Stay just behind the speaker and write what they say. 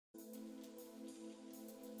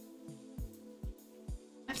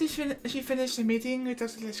After she finished the meeting with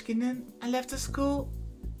Dr. Leskinen and left the school,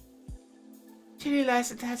 she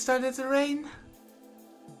realized it had started to rain.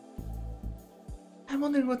 I'm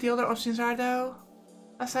wondering what the other options are though,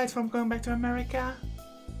 aside from going back to America.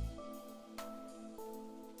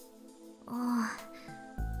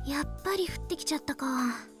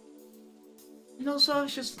 And also I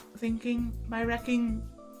was just thinking, by wrecking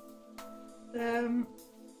the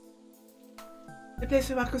place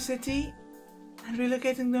in Waco City and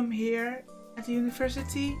relocating them here at the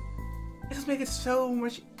university, it will make it so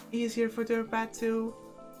much easier for Durbat to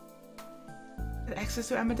get access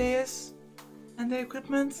to Amadeus and the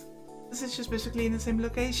equipment. This is just basically in the same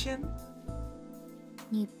location.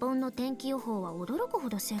 日本の天気予報は驚くほ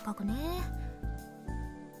ど正確ね。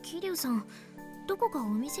桐生さん、どこかお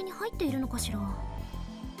店に入っているのかしら。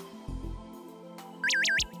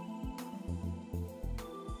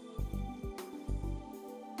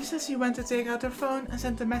Just as she went to take out her phone and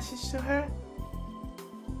send a message to her,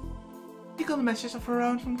 she got a message of her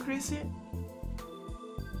own from Chrissy.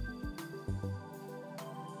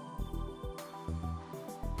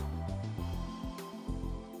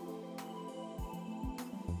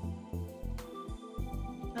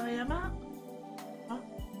 Sawayama? Huh?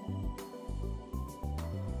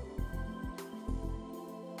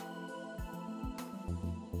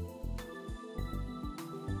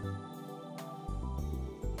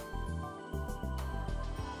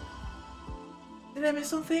 Did I miss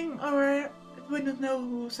something, or we don't know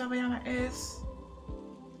who Sawayama is?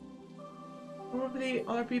 Probably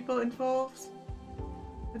other people involved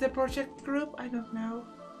with the project group, I don't know.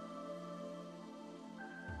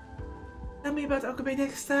 Tell me about Okabe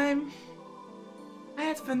next time. I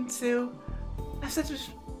had fun too. I said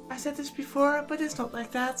this before, but it's not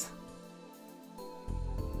like that.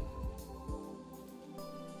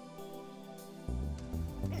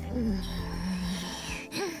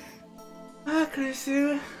 Ah,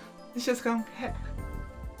 Kurisu. He's just gone.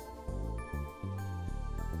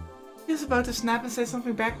 She was about to snap and say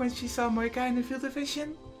something back when she saw Moika in the field of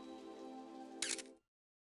vision.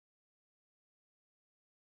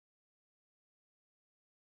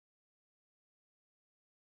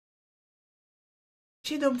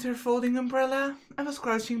 She dumped her folding umbrella and was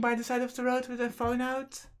crouching by the side of the road with her phone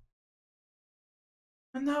out.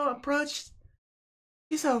 When now approached,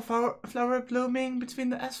 she saw a flower blooming between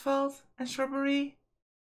the asphalt and shrubbery.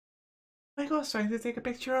 Michael was trying to take a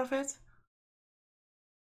picture of it.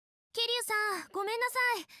 桐生さん、ごめんなさ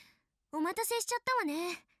い。お待たせしちゃったわ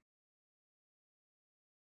ね。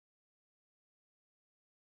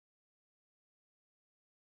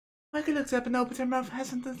Michael looked up and opened her mouth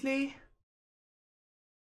hesitantly.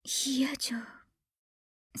 ヒヤジョ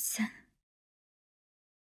さん。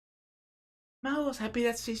Mao was happy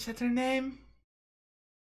that she said her name.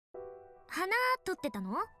 花撮ってた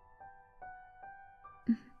の？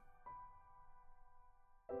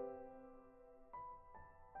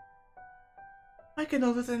 Michael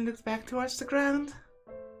nodded and looked back towards the ground.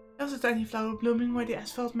 There was a tiny flower blooming where the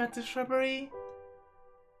asphalt met the shrubbery.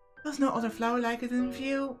 There was no other flower like it in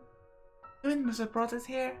view. The wind must have brought it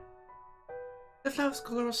here. The flower's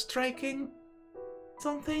color was striking.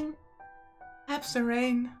 Something, perhaps the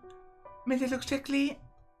rain, made it look sickly.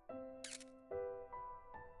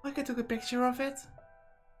 Michael took a picture of it.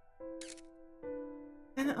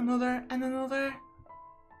 Then another and another.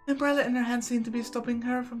 The umbrella in her hand seemed to be stopping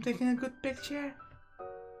her from taking a good picture.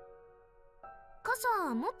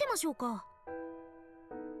 傘持ってましょうか。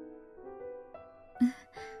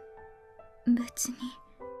別に。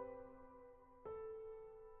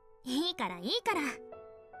いいからいいから。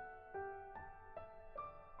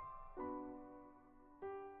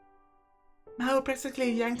Mao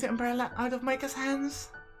practically yanked the umbrella out of Micah's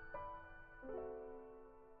hands.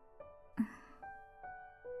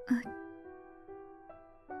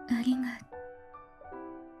 ありが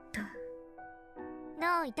とう。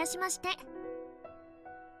どういたしまして。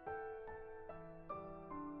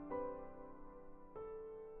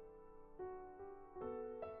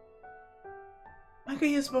Michael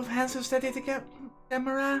used both hands to steady the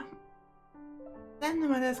camera. Then,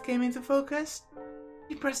 when it came into focus,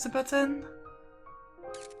 he pressed the button.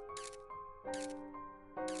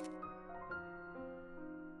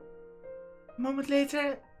 A moment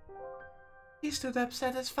later, he stood up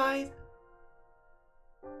satisfied.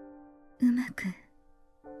 うまく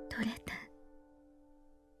撮れた。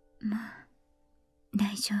もう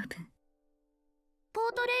大丈夫。ポ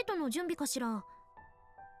ートレートの準備かしら。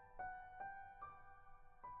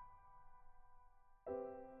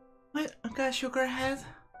Micah shook her head.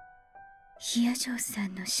 ヒヤジョーさ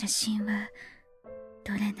んの写真は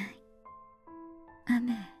撮れない。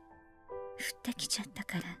雨降っってきちゃった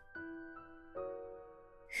から、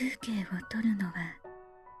風景を撮るのは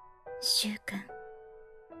習慣。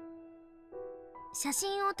写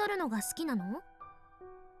真を撮るのが好きなの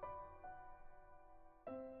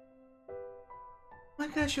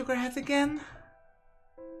？Like a sugar head again?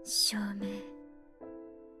 証明。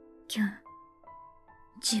今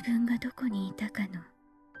日、自分がどこにいたかの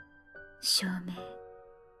証明。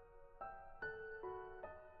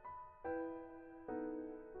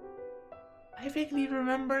I vaguely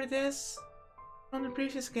remember this from the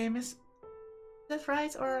previous game. Is that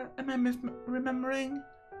right, or am I remembering?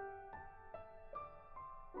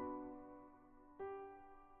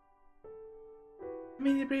 I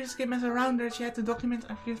mean, the previous game as a rounder, she had to document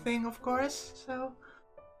everything, of course, so...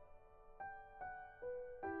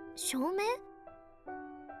 証明？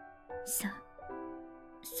そう。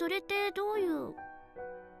それってどういう？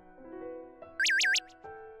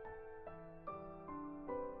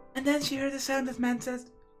 And then she heard a sound that meant that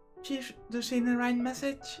she'd seen a Ryan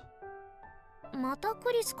message. また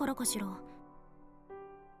クリスからかしら。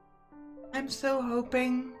I'm so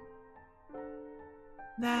hoping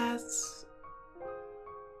that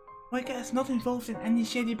Moika is not involved in any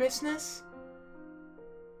shady business.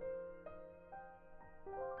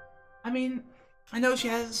 I mean, I know she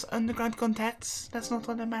has underground contacts. That's not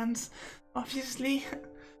what I meant, obviously.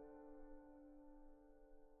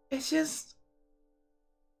 It's just...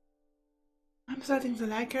 I'm starting to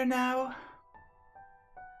like her now.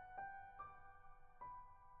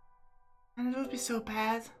 And it would be so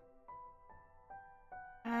bad.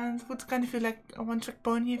 And it would kind of feel like a one-trick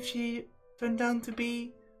pony if she turned out to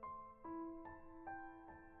be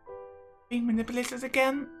being manipulated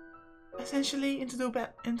again, essentially, into doing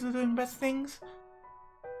bad things.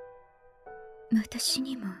 私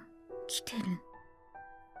にも来てる。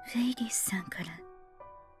フェイリスさんから。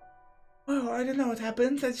Oh, I don't know what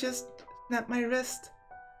happened. I just snapped my wrist.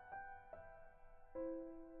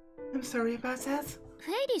 I'm sorry about that.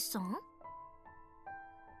 フェイリスさん？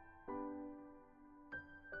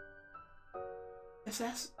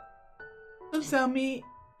 Yes. Don't tell me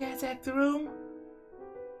you attacked the room.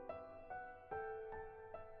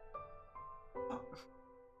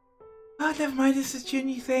 Oh, never mind, it's a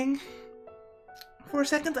tuny thing. For a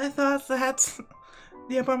second I thought that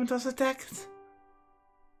the apartment was attacked.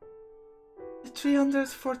 The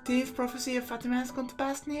 314th prophecy of Fatima has come to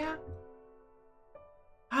pass, Nia.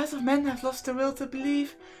 Hearts of men have lost their will to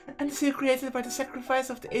believe, and the seal created by the sacrifice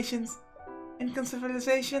of the ancient Incan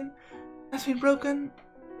civilization has been broken.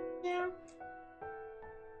 Yeah.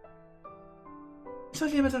 It's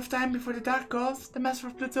only a matter of time before the Dark God, the Master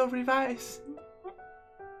of Pluto, revives.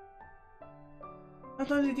 Not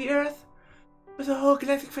only the Earth, but the whole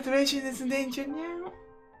Galactic Federation is in danger now.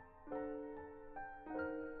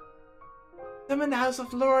 Summon the House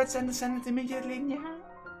of Lords and the Senate immediately now.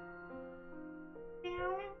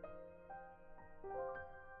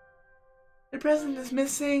 The President is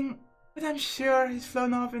missing, but I'm sure he's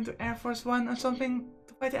flown off into Air Force One or something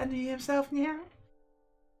to fight the enemy himself now.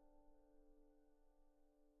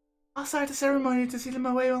 I'll start the ceremony to seal him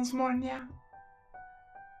away once more, yeah.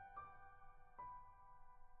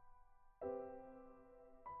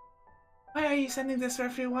 Why are you sending this to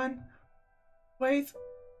everyone? Wait.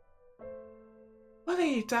 What are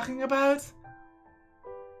you talking about?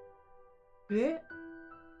 Bleh?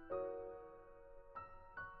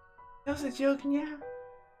 That was a joke, yeah.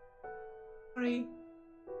 Sorry.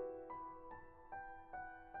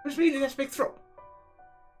 Where's really that big throw?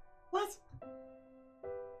 What?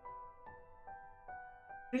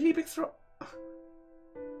 Really big throw?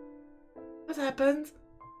 What happened?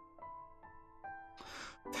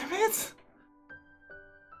 Damn it!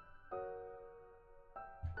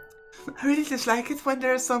 I really dislike it when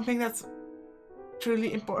there's something that's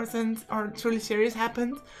truly important or truly serious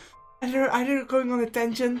happened, and they're either going on a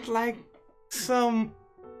tangent like some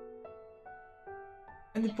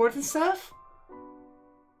important stuff,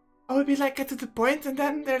 or would be like get to the point, and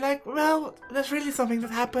then they're like, well, that's really something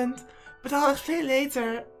that happened, but I'll explain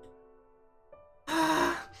later.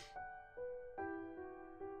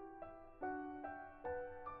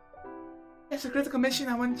 There's a critical mission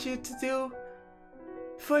I want you to do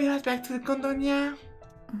before you head back to the Condonia.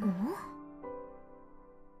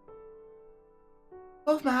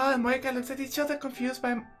 Both Mahal and Moika looked at each other, confused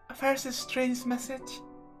by Faris' strange message.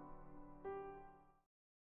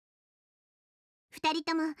 二人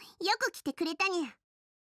ともよく来てくれたにゃ。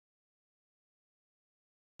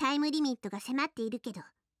タイムリミットが迫っているけど、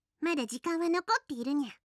まだ時間は残っているに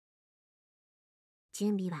ゃ。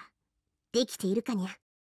準備はできているかにゃ。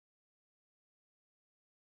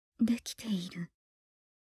できている。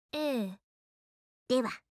ええ。では、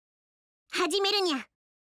始めるにゃ。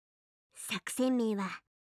作戦名は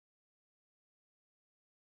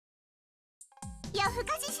夜更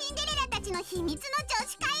かしシンデレラたちの秘密の女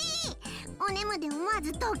子会。おねむで思わ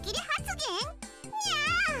ずドッキリ発言に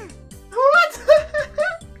ゃー。 What?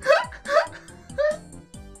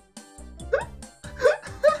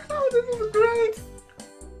 Oh, this is great.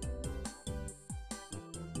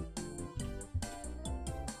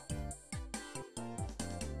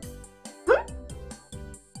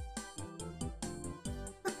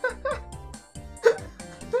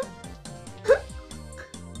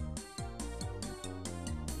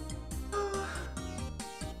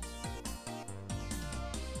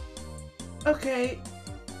 Okay,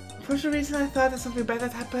 for some reason I thought that something bad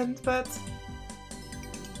had happened, but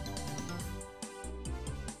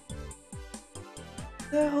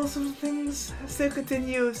the wholesome things still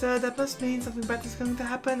continue, so that must mean something bad is going to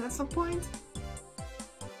happen at some point.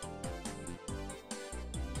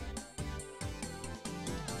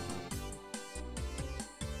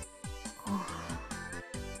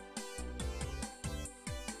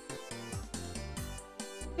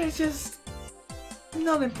 They're just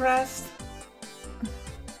not impressed.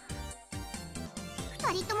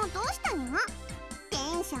 二人ともどうしたにゃ。テ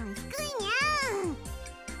ンション低いにゃ。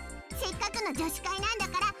せっかくの女子会なんだ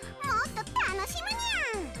からもっと楽し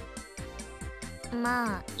むにゃ。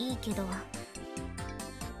まあいいけど、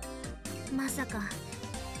まさか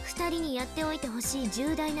2人にやっておいてほしい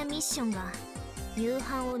重大なミッションが夕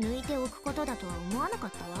飯を抜いておくことだとは思わなか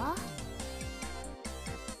ったわ。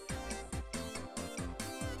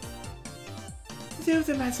The two of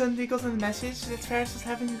them had suddenly gotten a message that Ferris was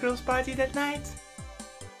having a girls' party that night.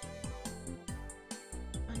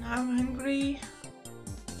 And now I'm hungry.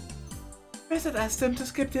 Ferris had asked them to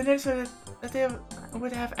skip dinner so that they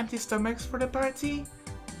would have empty stomachs for the party.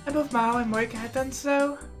 And both Mao and Moika had done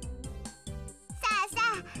so. さあさ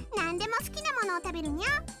あ、何でも好きなものを食べるにゃ。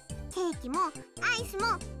ケーキもアイス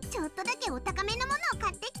もちょっとだけお高めのものを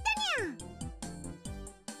買ってきたにゃ。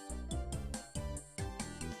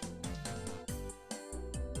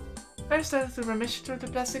Ferris started to rummage through the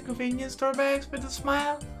plastic convenience store bags with a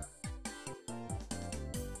smile.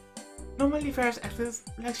 Normally Ferris acted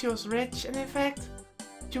like she was rich, and in fact,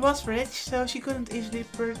 she was rich, so she could have easily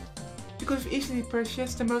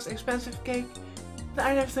purchased the most expensive cake that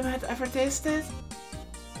either of them had ever tasted.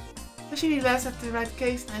 But she realized that the right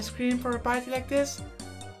cakes and ice cream for a party like this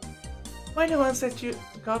were the ones that you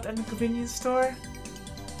got at the convenience store.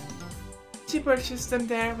 She purchased them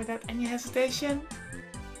there without any hesitation.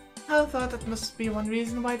 I thought that must be one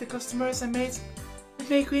reason why the customers and maids at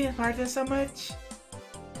May Queen admired her so much.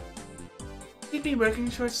 She'd been working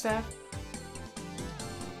short staff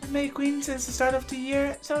at May Queen since the start of the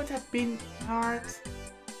year, so it had been hard.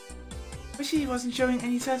 But she wasn't showing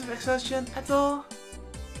any signs of exhaustion at all.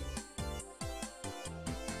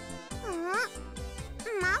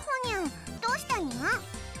 マホニャン、どうしたにゃ。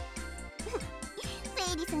フ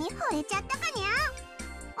ェイリスに惚れちゃったかにゃ。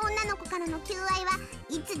女の子からの求愛は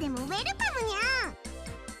いつでもウェルカムにゃ。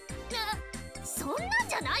そんなん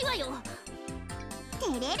じゃないわよ。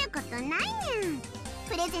照れることないにゃ。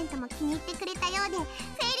プレゼントも気に入ってくれたようでフェイ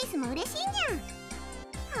リスも嬉しいにゃ。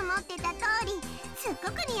思ってた通りすっご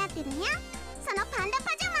く似合ってるにゃ。そのパンダパ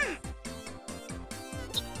ジャマ。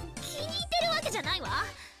気に入ってるわけじゃないわ。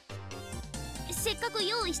せっかく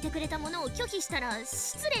用意してくれたものを拒否したら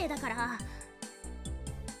失礼だから。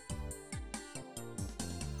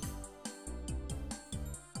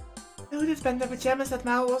The hooded panda pajamas that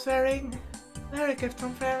Mao was wearing were a gift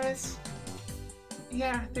from Ferris.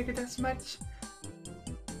 Yeah, I figured as much.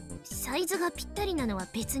 サイズがぴったりなのは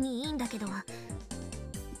別にいいんだけど、ど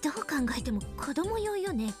う考えても子供用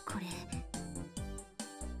よね、これ。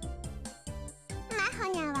マ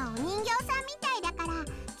ホニャンはお人形さんみたいだから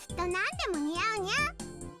きっと何でも似合うにゃ。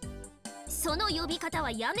その呼び方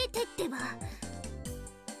はやめてってば。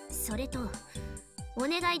それとお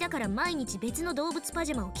願いだから毎日別の動物パ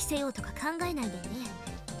ジャマを着せようとか考えないでね。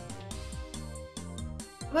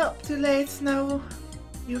Well, too late now.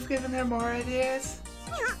 You've given her more ideas.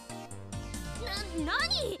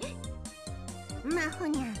 何？マホ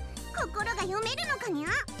ニャン、心が読めるのかにゃ。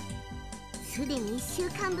すでに1週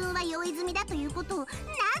間分は用意済みだということをなぜ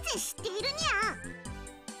知っているに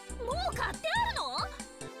ゃ。もう買ってあるの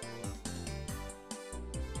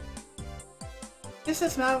Just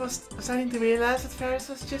as Mao was starting to realize that Ferris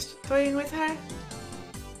was just toying with her.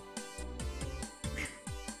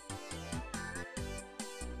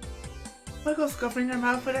 Moika was covering her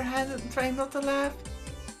mouth with her hand and trying not to laugh.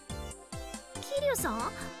 キリュウさん？も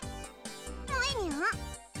えにゃ。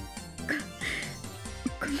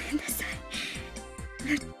ごめんなさい。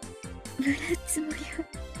笑うつもりは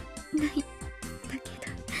ないんだけ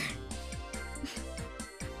ど。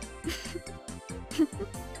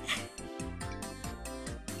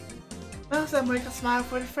Both and Moika smiled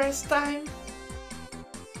for the first time.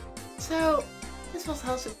 So, this was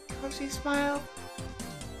how she smiled.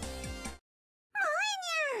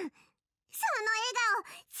 その笑顔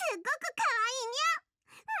すっごく可愛いにゃ。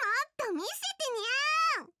もっと見せてに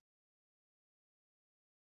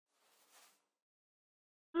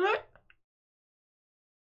ゃ。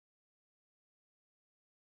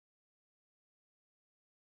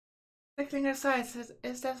 Tickling her sides,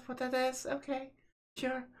 is that what that is? Okay,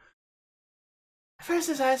 sure. First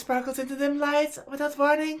his eyes sparkled into dim light, without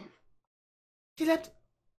warning. She leapt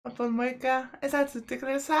upon Moika and started to tickle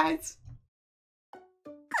her sides.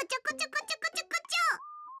 こちょこちょこちょこちょこちょ。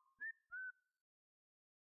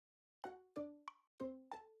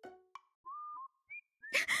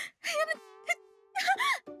やめて。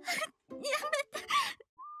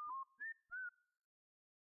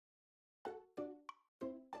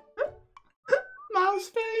Mouse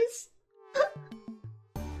face.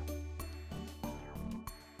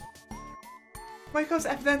 Moika was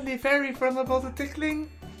evidently very vulnerable to tickling.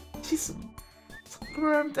 She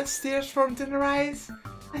squirmed as tears formed in her eyes,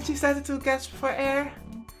 and she started to gasp for air.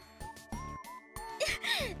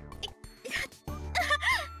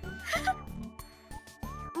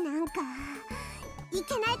 なんかい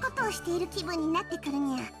けないことをしている気分になってくる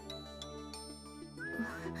にゃ。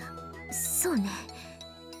そうね。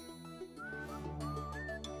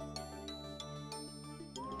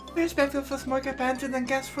Perspective was Moika panted and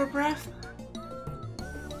gasped for breath.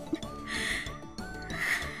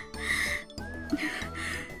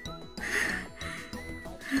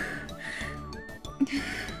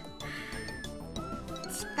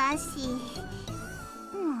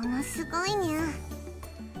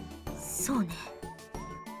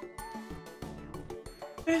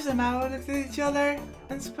 Chris and Mao looked at each other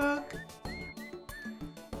and spoke.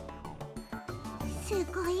 す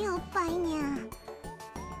ごいおっぱいにゃ。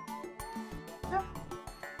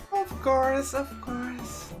Of course, of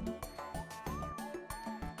course.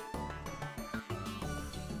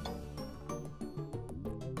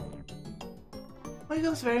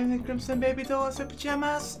 Michael's wearing a crimson baby doll as her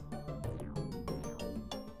pajamas.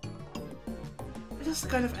 It was the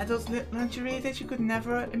kind of adult lingerie that you could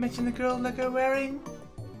never imagine a girl like her wearing.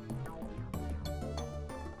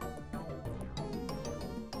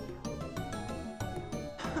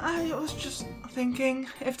 I was just thinking,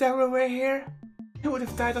 if Deborah were here, he would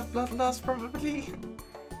have died of blood loss probably.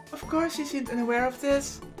 Of course she seemed unaware of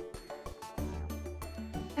this,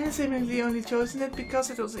 and seemingly only chosen it because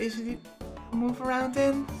it was easy to move around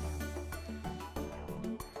in.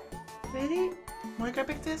 Really? Moika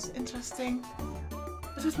picked this? Interesting.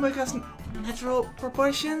 But with Moika's natural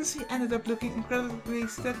proportions, he ended up looking incredibly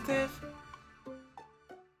seductive.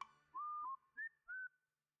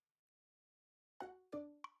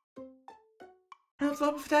 And on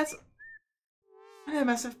top of that, her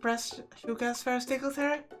massive breast Shuga's first tickled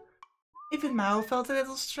her. Even Mao felt a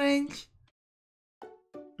little strange.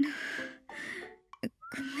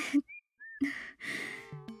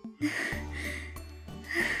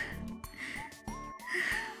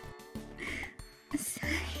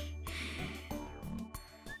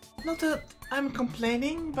 Not that I'm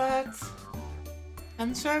complaining, but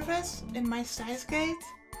fan service in my size gate?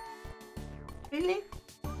 Really?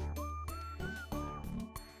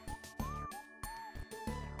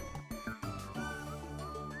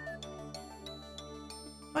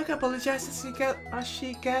 Moika apologized as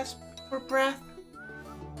she gasped for breath.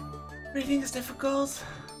 Breathing is difficult.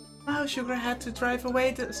 Mao Sugar had to drive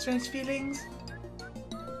away the strange feelings.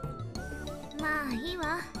 まあいい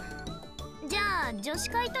わ。じゃあ女子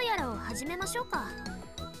会とやらを始めましょうか。は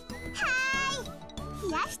ー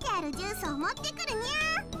い。冷やしてあるジュースを持ってくるに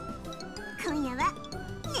ゃ。今夜は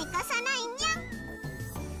寝かさないに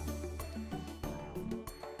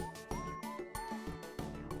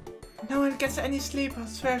ゃ。No one gets any sleep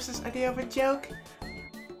was Versus' idea of a joke.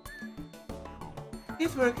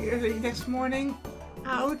 He'd work early next morning.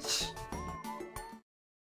 Ouch.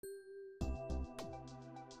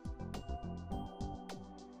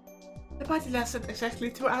 The party lasted exactly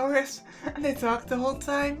 2 hours, and they talked the whole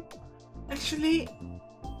time. Actually,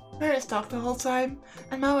 Paris talked the whole time,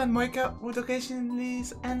 and Mao and Moika would occasionally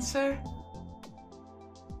answer.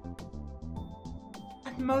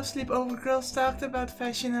 At most sleepover girls talked about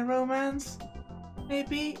fashion and romance.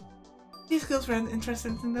 Maybe these girls weren't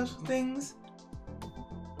interested in those things.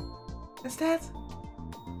 Instead,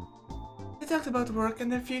 they talked about work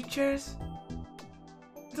and their futures.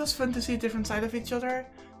 It was fun to see a different side of each other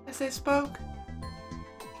as they spoke.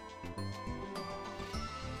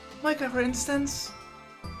 Moika, for instance.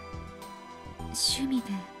 趣味で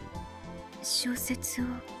小説を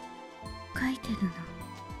書いてるの。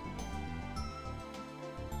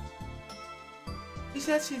She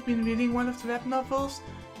said she'd been reading one of the web novels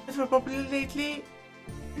that were popular lately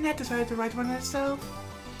and had decided to write one herself.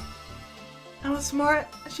 And what's more,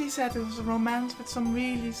 she said it was a romance with some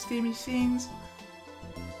really steamy scenes.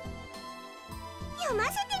 読ま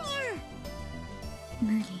せてに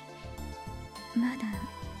ゃ。無理。まだ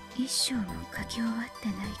一章も書き終わって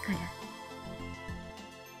ないか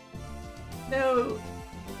ら。No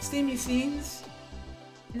steamy scenes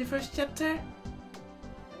in the first chapter.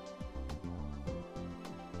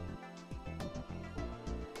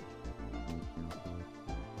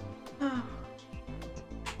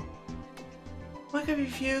 Moika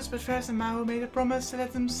refused, but Ferris and Mao made a promise to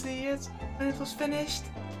let them see it when it was finished.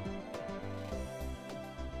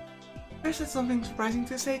 Ferris had something surprising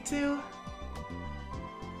to say too.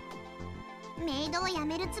 メイドを辞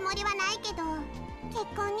めるつもりはないけど、結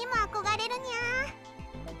婚にも憧れるにゃ。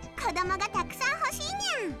子供がたくさん欲しい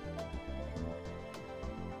にゃ。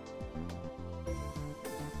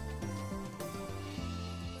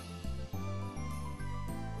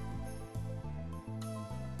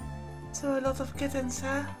So a lot of kittens,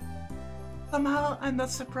 huh? Somehow I'm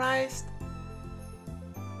not surprised.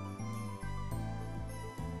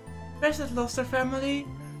 Ferris had lost her family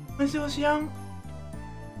when she was young,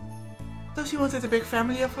 so she wanted a big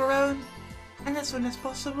family of her own, and as soon as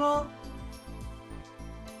possible.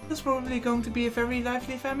 It was probably going to be a very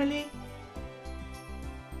lively family.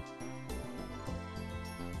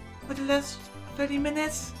 For the last 30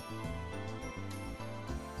 minutes,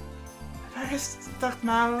 Ferris talked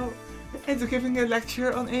Mao into giving a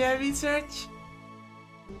lecture on AI research.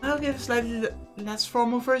 I'll give a slightly less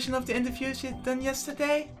formal version of the interview she'd done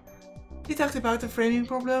yesterday. She talked about the framing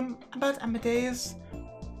problem, about Amadeus,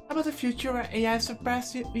 about a future where AI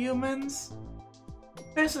surpassed humans.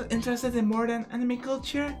 Ferris was interested in more than anime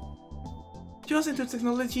culture. She was into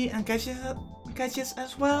technology and gadgets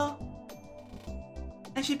as well.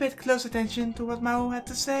 And she paid close attention to what Mao had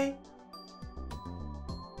to say.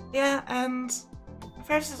 Yeah, and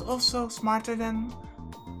Ferris is also smarter than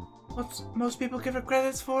what most people give her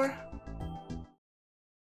credit for.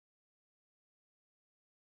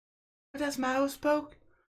 But as Mao spoke,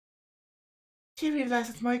 she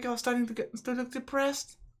realized that Moika was starting to look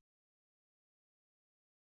depressed.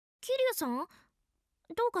 キリュウさん、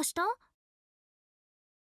どうかした？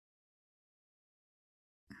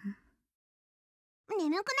眠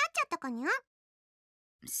くなっちゃったかにゃ。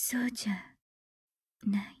そうじゃ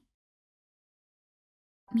ない。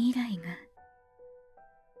未来が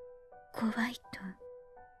怖いと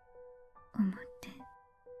思って。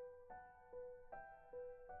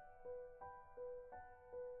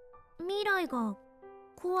未来が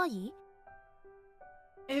怖い？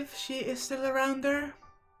 If she is still around her.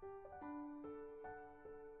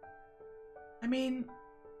 I mean,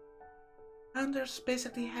 founders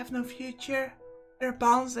basically have no future. They're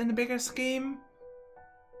pawns in the bigger scheme.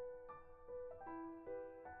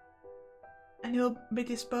 And you'll be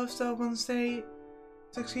disposed of once they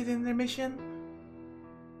succeed in their mission.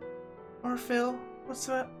 Or fail,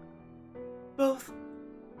 whatsoever. Both.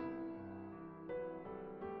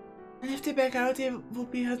 And if they back out, they will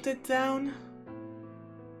be hunted down.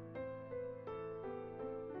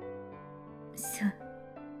 そう。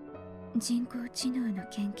人工知能の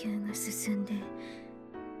研究が進んで、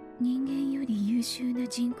人間より優秀な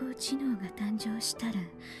人工知能が誕生したら、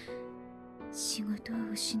仕事を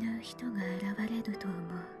失う人が現れると思う。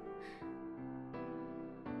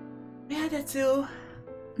Yeah, that too.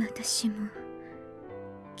 私も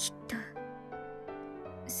きっと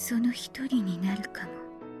その一人になるかも。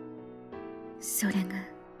それが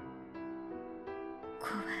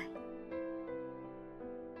怖い。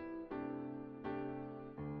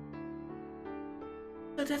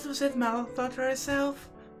So that was it, Mal thought to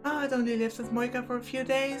herself. Oh, I'd only lived with Moika for a few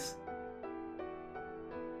days.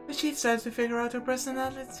 But she'd started to figure out her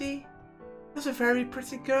personality. She was a very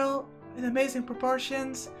pretty girl, with amazing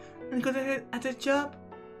proportions, and good at her job.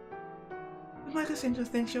 But Moika seemed to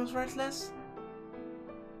think she was worthless.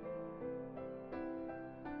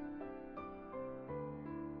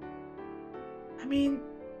 I mean,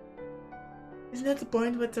 isn't that the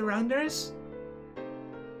point with the rounders?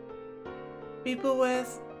 People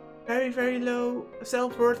with very, very low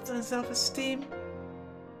self-worth and self-esteem.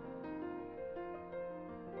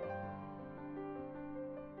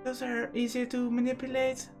 Those are easier to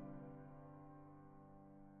manipulate.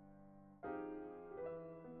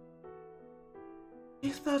 She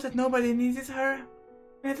thought that nobody needed her,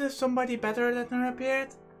 and that if somebody better than her appeared,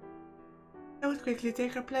 I would quickly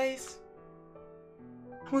take her place.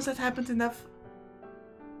 Once that happened enough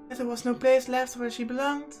that there was no place left where she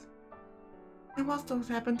belonged, and what would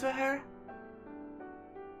happen to her?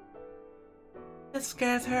 That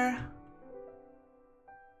scared her.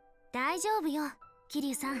 大丈夫よ、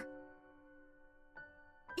桐生さん。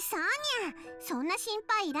そうにゃ、そんな心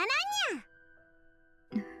配いらない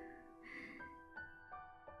にゃ。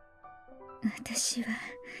私は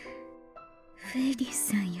フェイリ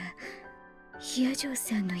スさんやヒアジョー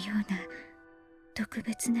さんのような特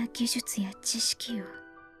別な技術や知識を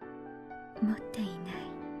持っていない。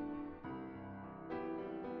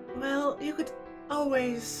Well, you could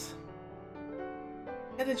always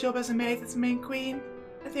get a job as a maid as main queen.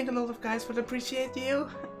 I think a lot of guys would appreciate you.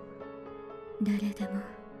 誰でも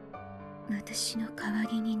私の代わ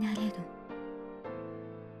りになれる。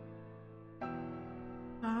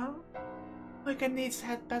Oh? My cat needs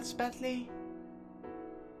headpats badly.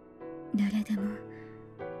 誰でも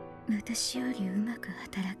私よりうまく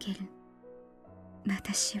働ける。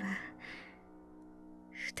私は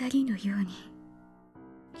二人のように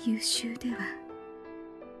優秀では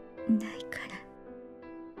ないか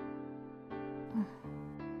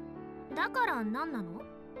ら。だから何なの？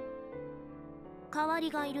代わ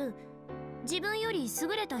りがいる。自分より優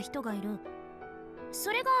れた人がいる。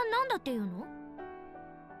それが何だっていうの？マ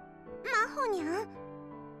ホニャン。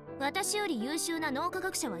私より優秀な脳科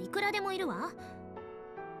学者はいくらでもいるわ。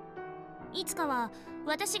いつかは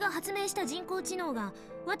私が発明した人工知能が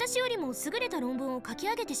私よりも優れた論文を書き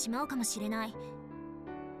上げてしまうかもしれない。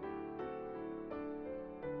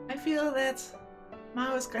I feel that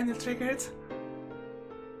Mao is kind of triggered.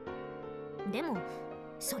 でも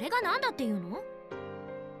それが何だっていうの？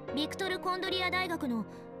ビクトル・コンドリア大学の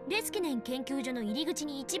レスキネン研究所の入り口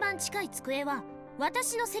に一番近い机は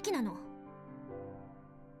私の席なの。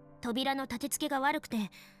扉の立て付けが悪くて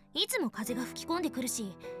いつも風が吹き込んでくる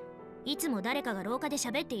し、いつも誰かが廊下で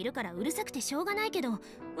喋っているからうるさくてしょうがないけど、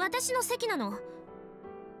私の席なの。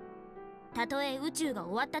たとえ宇宙が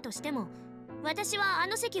終わったとしても私はあ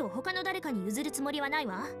の席を他の誰かに譲るつもりはない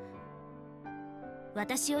わ。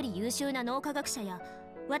私より優秀な脳科学者や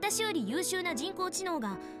私より優秀な人工知能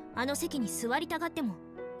があの席に座りたがっても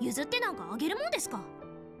譲ってなんかあげるもんですか？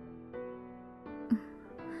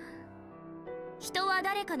人は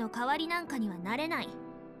誰かの代わりなんかにはなれない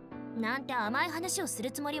なんて甘い話をする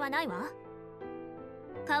つもりはないわ。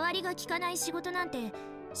代わりが利かない仕事なんて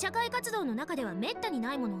社会活動の中ではめったに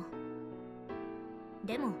ないもの。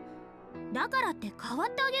でもだからって代わっ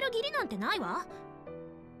てあげる義理なんてないわ。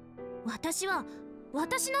私は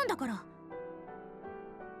私なんだから。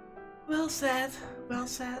Well said, well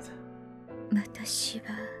said. 私は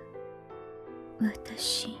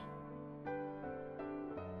私。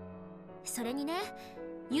それにね、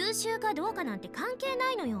優秀かどうかなんて関係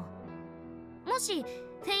ないのよ。もしフ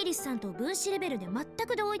ェイリスさんと分子レベルで全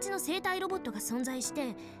く同一の生体ロボットが存在し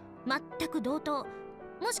て全く同等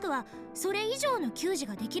もしくはそれ以上の給仕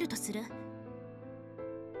ができるとする。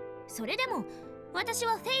それでも私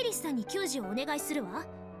はフェイリスさんに給仕をお願いするわ。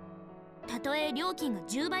たとえ料金が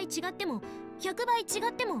10倍違っても100倍違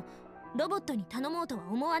ってもロボットに頼もうとは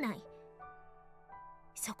思わない。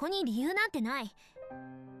そこに理由なんてない。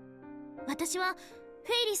私はフ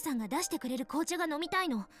ェイリスさんが出してくれる紅茶が飲みたい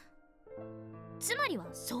の。つまりは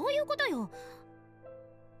そういうことよ。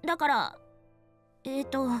だからI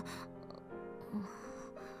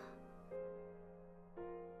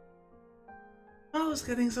was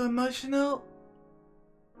getting so emotional.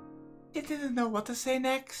 She didn't know what to say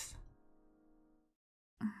next.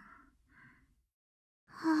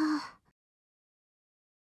 はあ。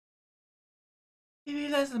 He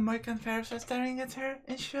realized that Mike and Ferris were staring at her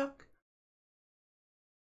in shock.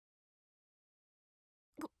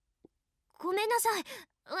 ごめんなさい。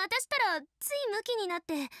私たらついムキになっ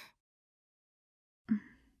て。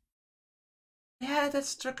Yeah, that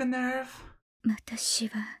struck a nerve. 私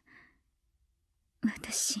は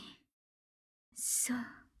私そう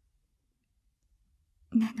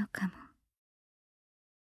なのかも。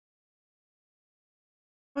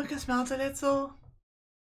Mike smiled a little.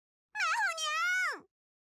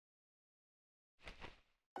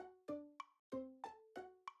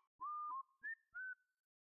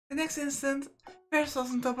 The next instant, Ferris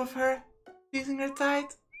was on top of her, squeezing her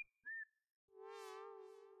tight.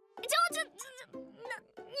 何？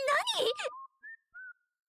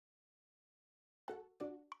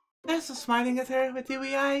 Ferris was smiling at her with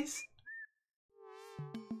dewy eyes.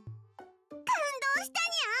 感動した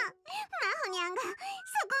にゃ。マホニャンがそ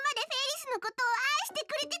こまでフェイリスのことを愛して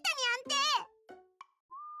くれてたにゃんて。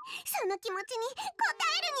その気持ちに応え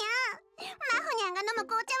るにゃ。マホニャンが飲む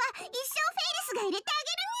紅茶は一生フェイリスが入れてあ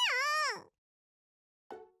げるにゃ。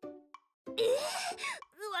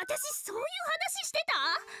私そういう話してた？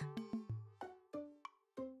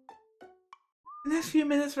 The next few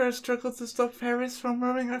minutes were a struggle to stop Paris from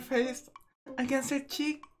rubbing her face against her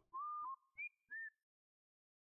cheek.